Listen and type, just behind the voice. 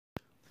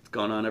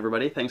going on,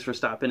 everybody? Thanks for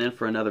stopping in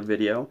for another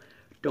video.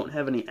 Don't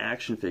have any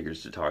action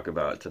figures to talk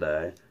about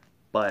today,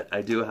 but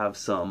I do have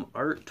some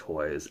art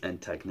toys and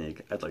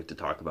technique I'd like to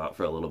talk about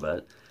for a little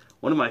bit.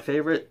 One of my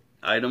favorite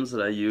items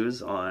that I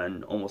use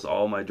on almost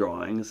all my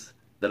drawings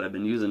that I've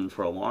been using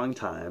for a long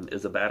time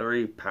is a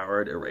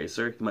battery-powered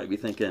eraser. You might be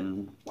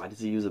thinking, why does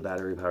he use a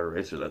battery-powered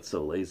eraser? That's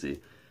so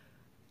lazy.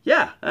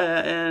 Yeah,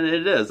 and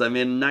it is. I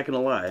mean, not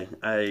gonna lie,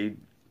 I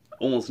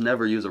almost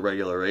never use a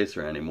regular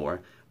eraser anymore.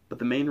 But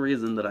the main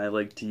reason that I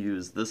like to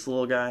use this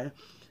little guy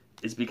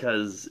is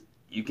because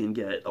you can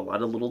get a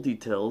lot of little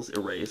details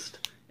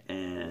erased,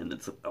 and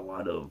it's a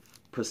lot of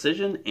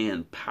precision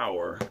and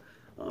power.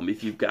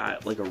 If you've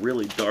got like a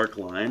really dark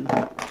line,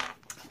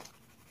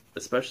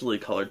 especially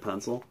colored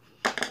pencil,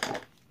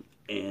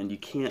 and you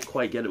can't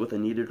quite get it with a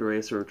kneaded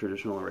eraser or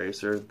traditional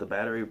eraser, the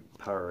battery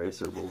power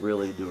eraser will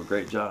really do a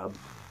great job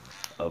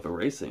of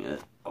erasing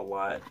it a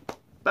lot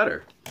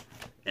better.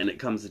 And it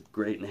comes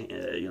great,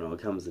 it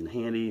comes in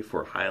handy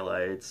for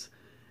highlights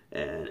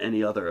and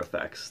any other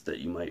effects that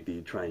you might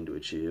be trying to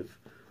achieve.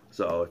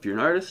 So if you're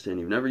an artist and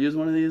you've never used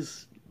one of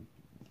these,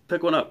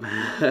 pick one up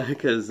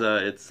because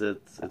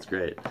it's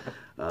great.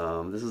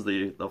 This is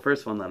the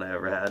first one that I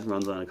ever had.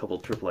 Runs on a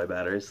couple AAA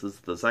batteries. This is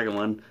the second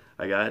one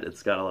I got.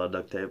 It's got a lot of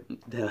duct tape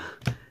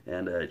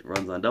and it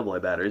runs on AA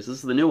batteries. This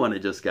is the new one I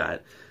just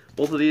got.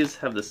 Both of these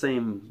have the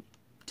same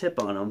tip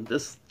on them.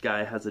 This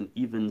guy has an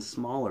even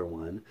smaller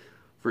one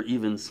for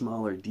even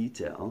smaller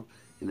detail,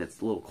 and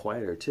it's a little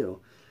quieter too.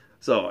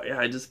 So yeah,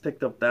 I just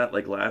picked up that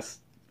like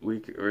last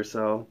week or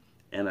so,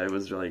 and I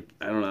was like,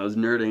 I don't know, I was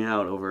nerding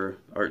out over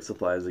art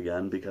supplies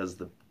again because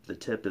the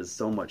tip is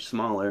so much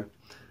smaller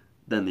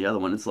than the other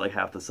one. It's like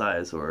half the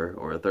size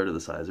or a third of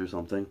the size or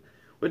something,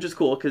 which is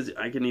cool because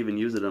I can even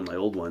use it on my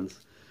old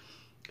ones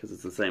because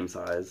it's the same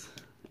size,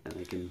 and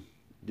I can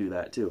do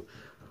that too.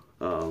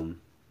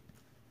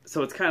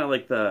 So it's kind of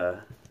like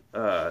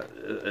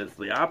it's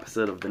the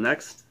opposite of the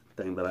next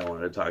thing that I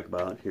wanted to talk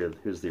about.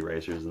 Here's the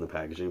erasers and the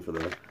packaging for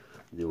the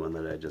new one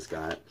that I just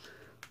got.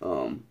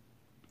 And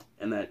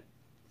that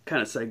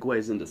kind of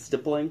segues into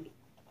stippling.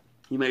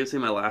 You may have seen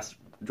my last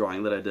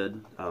drawing that I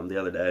did the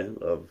other day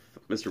of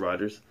Mr.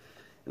 Rogers,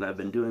 and I've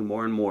been doing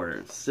more and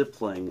more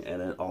stippling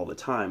in it all the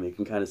time. You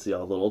can kind of see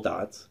all the little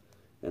dots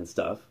and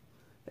stuff,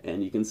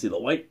 and you can see the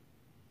white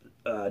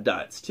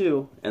dots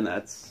too, and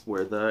that's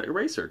where the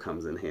eraser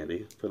comes in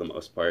handy for the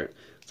most part.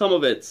 Some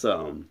of it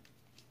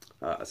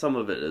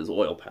is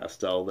oil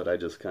pastel that I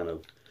just kind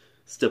of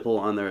stipple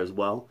on there as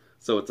well.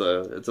 So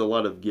it's a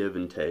lot of give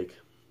and take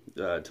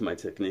to my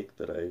technique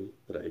that I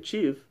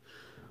achieve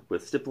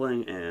with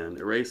stippling and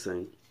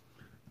erasing.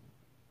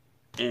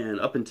 And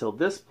up until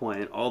this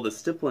point, all the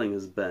stippling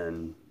has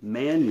been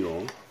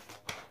manual,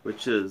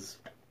 which is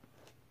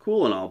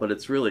cool and all, but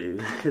it's really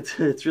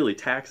really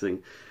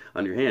taxing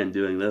on your hand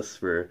doing this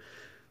for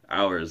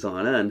hours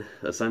on end,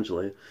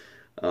 essentially.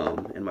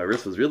 And my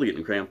wrist was really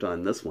getting cramped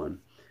on this one.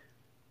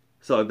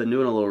 So I've been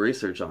doing a little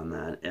research on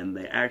that, and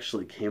they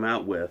actually came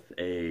out with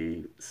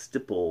a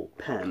stipple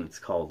pen. It's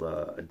called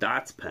a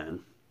dots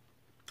pen,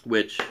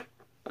 which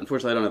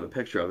unfortunately I don't have a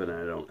picture of it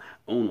and I don't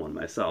own one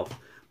myself,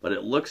 but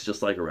it looks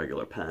just like a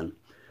regular pen.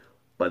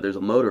 But there's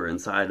a motor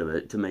inside of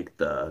it to make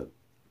the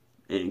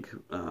ink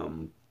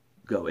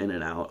go in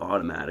and out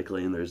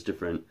automatically, and there's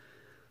different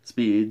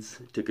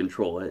speeds to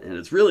control it, and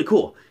it's really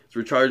cool. It's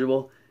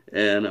rechargeable,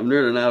 and I'm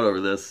nerding out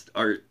over this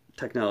art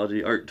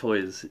technology, art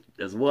toys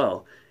as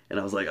well. And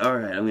I was like, all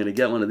right, I'm going to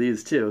get one of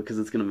these too, because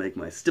it's going to make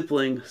my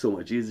stippling so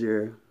much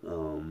easier,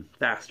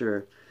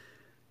 faster,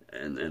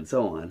 and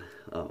so on.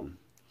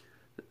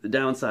 The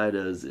downside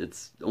is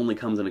it's only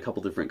comes in a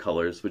couple different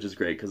colors, which is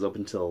great, because up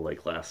until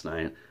like last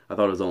night, I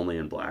thought it was only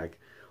in black.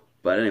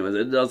 But anyways,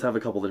 it does have a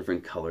couple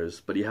different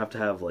colors, but you have to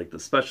have like the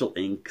special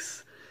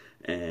inks,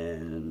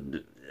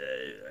 and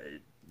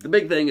the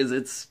big thing is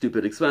it's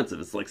stupid expensive.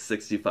 It's like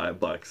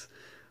 65 bucks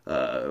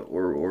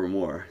or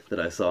more that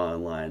I saw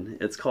online.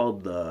 It's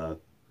called the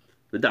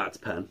dots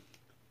pen,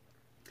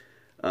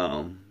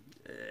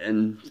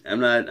 and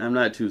I'm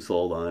not too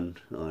sold on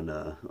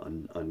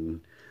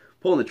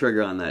pulling the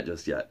trigger on that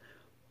just yet.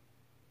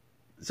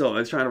 So I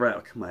was trying to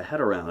wrap my head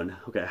around,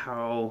 okay,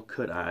 how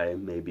could I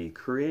maybe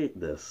create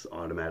this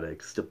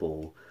automatic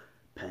stipple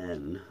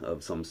pen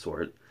of some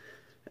sort?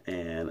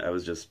 And I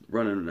was just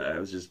I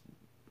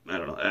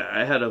don't know,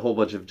 I had a whole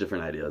bunch of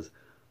different ideas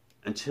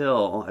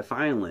until I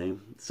finally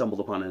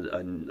stumbled upon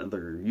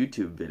another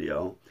YouTube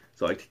video.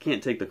 So I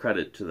can't take the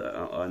credit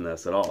on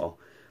this at all,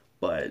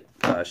 but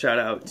shout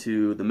out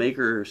to the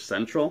Maker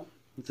Central.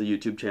 It's a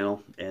YouTube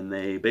channel, and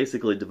they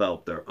basically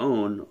developed their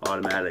own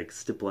automatic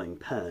stippling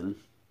pen,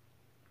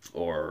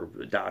 or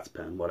dots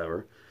pen,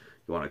 whatever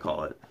you want to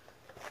call it,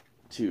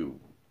 to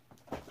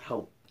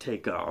help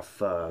take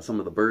off some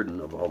of the burden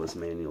of all this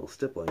manual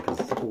stippling, because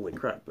holy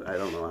crap, I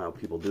don't know how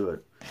people do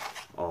it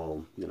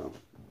all,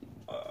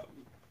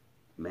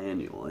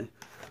 manually.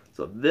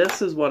 So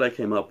this is what I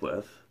came up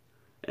with,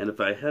 and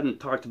if I hadn't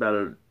talked about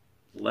it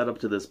led up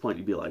to this point,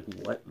 you'd be like,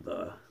 what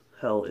the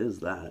hell is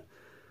that?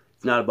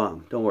 It's not a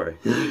bomb, don't worry.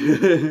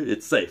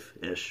 It's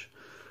safe-ish.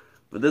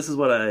 But this is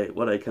what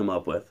I come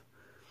up with.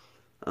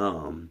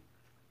 And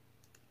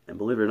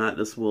believe it or not,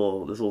 this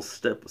will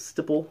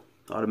stipple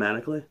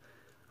automatically.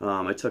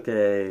 I took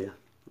a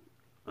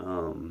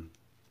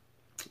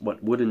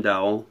wooden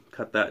dowel,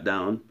 cut that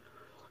down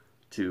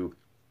to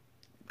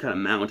kind of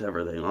mount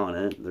everything on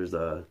it. There's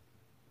a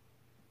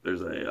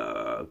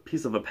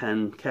piece of a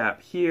pen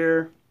cap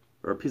here,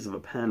 or a piece of a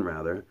pen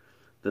rather,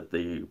 that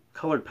the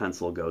colored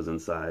pencil goes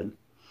inside,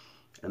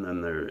 and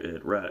then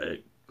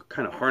it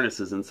kind of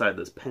harnesses inside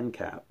this pen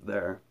cap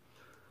there.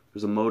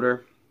 There's a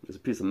motor. There's a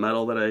piece of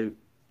metal that I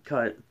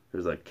cut.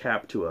 There's a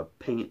cap to an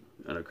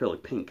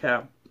acrylic paint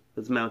cap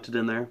that's mounted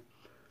in there.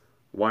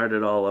 Wired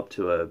it all up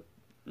to a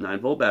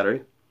 9-volt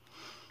battery.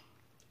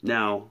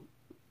 Now,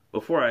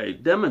 before I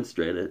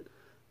demonstrate it,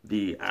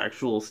 the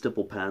actual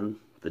stipple pen,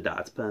 the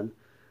dots pen,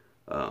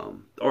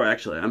 or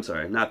actually, I'm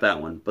sorry, not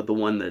that one, but the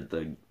one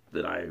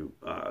that I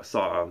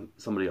saw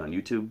somebody on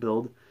YouTube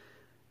build.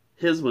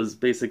 His was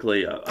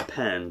basically a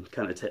pen,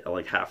 kind of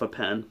like half a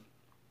pen,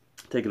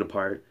 take it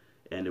apart,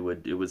 and it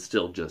would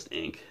still just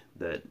ink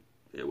that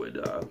it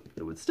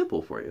would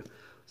stipple for you.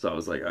 So I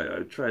was like,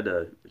 I tried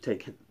to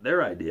take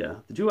their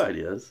idea, the two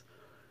ideas,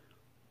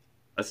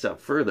 a step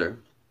further,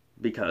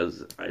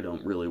 because I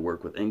don't really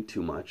work with ink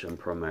too much. I'm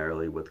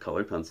primarily with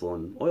colored pencil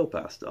and oil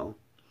pastel,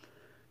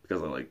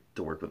 because I like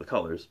to work with the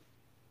colors.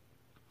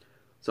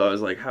 So I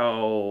was like,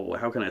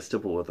 how can I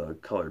stipple with a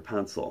colored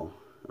pencil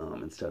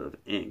instead of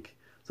ink?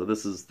 So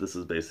this is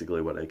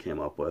basically what I came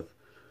up with.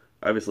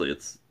 Obviously,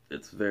 it's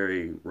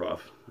very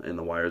rough, and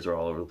the wires are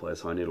all over the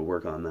place, so I need to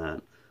work on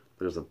that.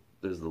 There's the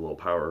little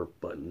power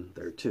button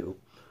there too.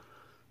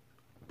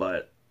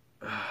 But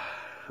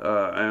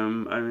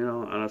I'm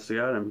honest to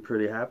God, I'm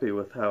pretty happy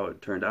with how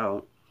it turned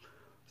out.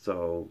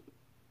 So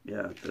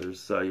yeah,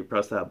 there's you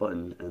press that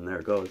button and there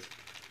it goes,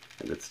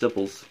 and it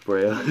stipples for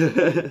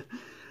you.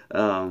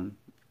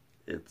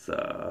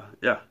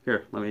 Yeah,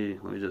 here, let me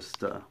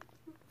just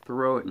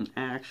throw it in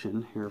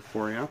action here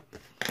for you.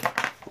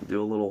 I'll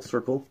do a little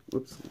circle.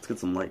 Whoops, let's get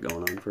some light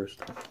going on first.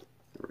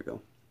 There we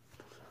go.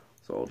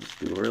 So I'll just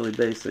do a really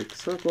basic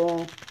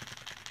circle.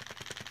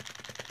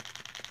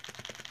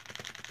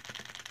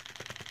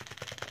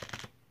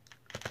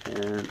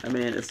 And I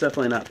mean, it's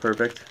definitely not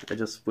perfect. I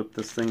just whipped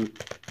this thing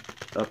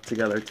up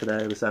together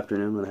this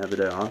afternoon when I had the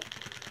day off.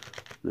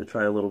 I'm going to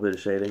try a little bit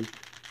of shading.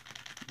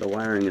 The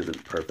wiring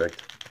isn't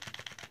perfect,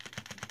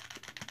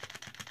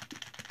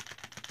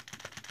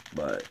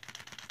 but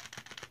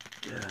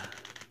yeah,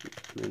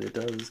 I mean, it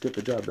does get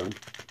the job done.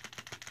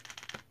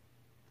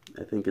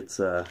 I think it's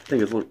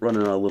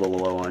running a little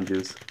low on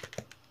juice.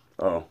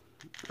 Oh,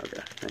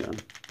 okay, hang on.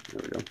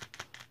 There we go.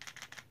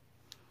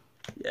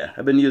 Yeah,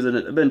 I've been using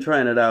it. I've been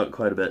trying it out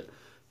quite a bit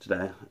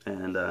today,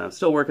 and I'm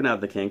still working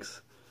out the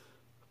kinks.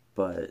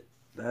 But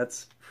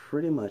that's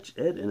pretty much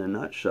it in a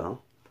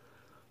nutshell.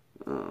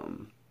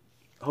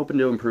 Hoping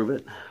to improve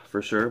it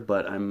for sure,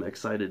 but I'm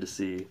excited to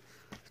see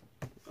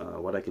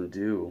what I can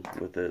do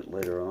with it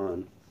later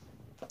on.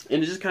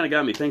 And it just kind of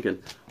got me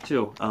thinking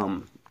too.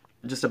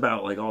 Just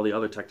about like all the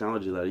other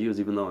technology that I use.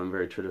 Even though I'm a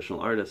very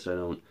traditional artist, I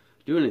don't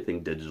do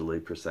anything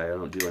digitally per se. I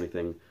don't do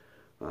anything,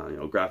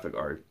 graphic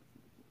art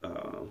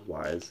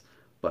wise.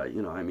 But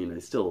I mean, I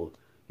still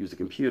use a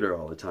computer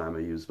all the time. I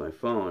use my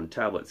phone,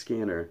 tablet,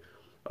 scanner,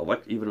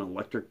 even an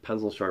electric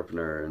pencil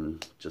sharpener,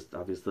 and just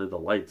obviously the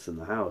lights in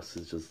the house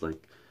is just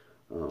like,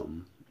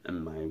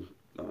 and my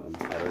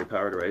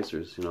battery-powered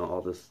erasers.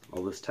 All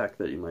this tech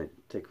that you might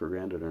take for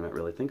granted or not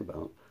really think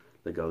about,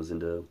 that goes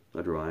into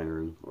a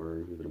drawing or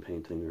even a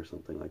painting or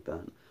something like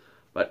that.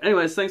 But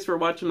anyways, thanks for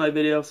watching my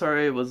video.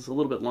 Sorry it was a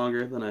little bit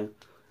longer than I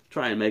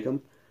try and make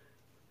them.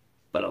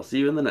 But I'll see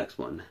you in the next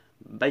one.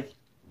 Bye.